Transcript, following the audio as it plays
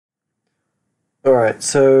Alright,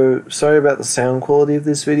 so sorry about the sound quality of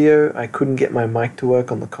this video. I couldn't get my mic to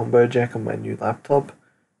work on the combo jack on my new laptop.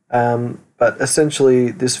 But essentially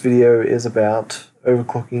this video is about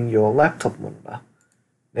overclocking your laptop monitor.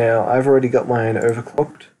 Now I've already got mine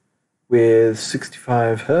overclocked with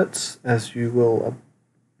 65 Hz, as you will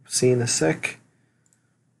see in a sec.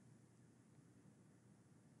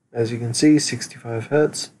 As you can see, 65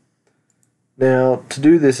 Hz. Now, to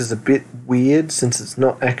do this is a bit weird since it's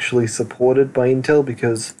not actually supported by Intel,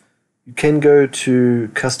 because you can go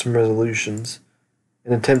to custom resolutions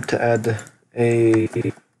and attempt to add a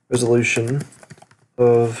resolution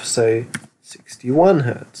of, say, 61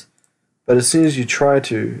 Hz. But as soon as you try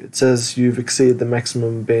to, it says you've exceeded the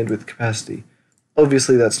maximum bandwidth capacity.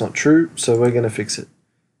 Obviously that's not true, so we're going to fix it.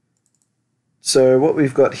 So what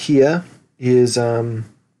we've got here is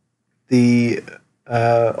the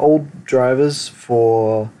old drivers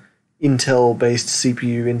for Intel-based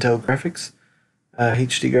CPU Intel graphics,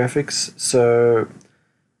 HD graphics. So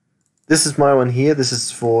this is my one here. This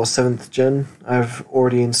is for 7th gen. I've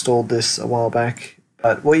already installed this a while back.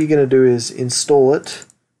 But what you're going to do is install it.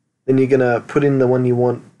 Then you're going to put in the one you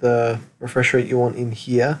want, the refresh rate you want in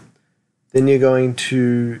here. Then you're going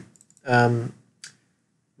to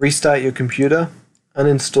restart your computer,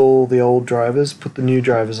 uninstall the old drivers, put the new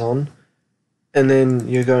drivers on, and then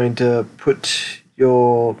you're going to put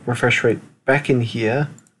your refresh rate back in here,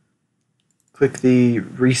 click the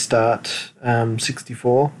restart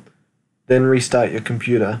 64, then restart your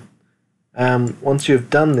computer. Once you've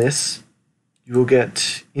done this, you will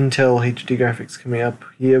get Intel HD graphics coming up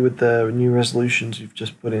here with the new resolutions you've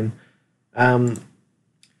just put in.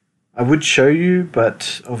 I would show you,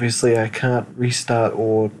 but obviously I can't restart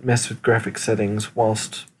or mess with graphics settings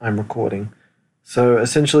whilst I'm recording. So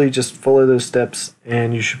essentially just follow those steps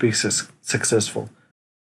and you should be successful.